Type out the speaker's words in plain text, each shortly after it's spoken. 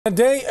A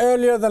day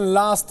earlier than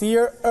last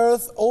year,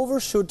 Earth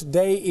Overshoot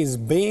Day is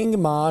being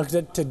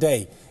marked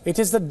today. It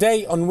is the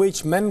day on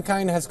which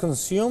mankind has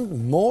consumed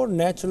more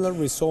natural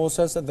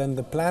resources than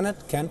the planet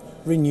can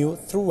renew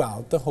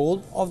throughout the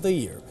whole of the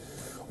year.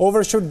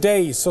 Overshoot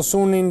Day, so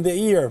soon in the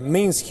year,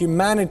 means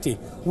humanity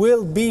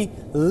will be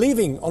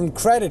living on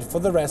credit for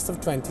the rest of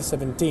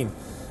 2017.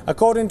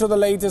 According to the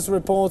latest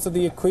reports,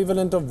 the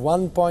equivalent of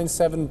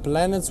 1.7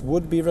 planets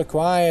would be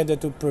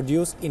required to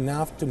produce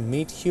enough to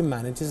meet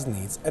humanity's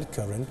needs at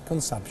current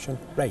consumption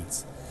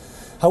rates.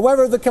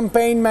 However, the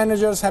campaign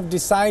managers have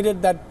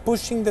decided that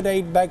pushing the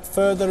date back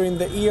further in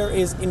the year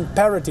is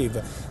imperative.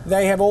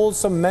 They have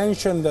also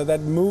mentioned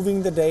that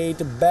moving the date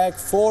back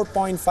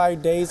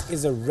 4.5 days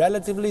is a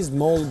relatively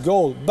small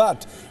goal,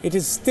 but it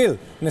is still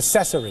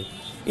necessary.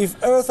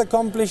 If Earth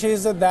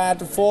accomplishes that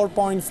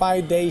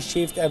 4.5-day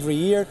shift every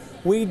year,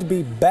 we'd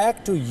be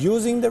back to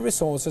using the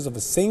resources of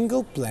a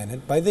single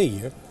planet by the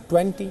year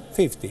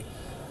 2050.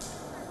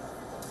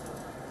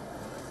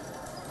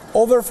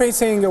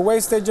 Overfishing,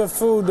 wastage of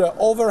food,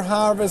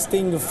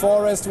 overharvesting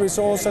forest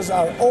resources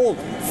are all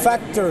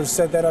factors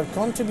that are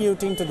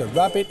contributing to the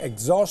rapid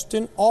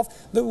exhaustion of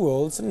the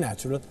world's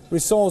natural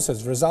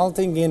resources,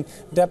 resulting in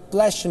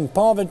depletion,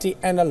 poverty,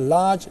 and a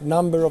large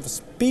number of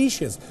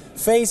species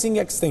facing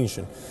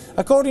extinction.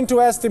 According to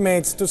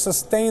estimates, to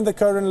sustain the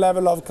current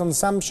level of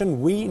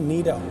consumption, we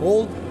need a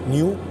whole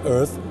new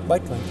Earth by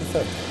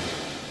 2030.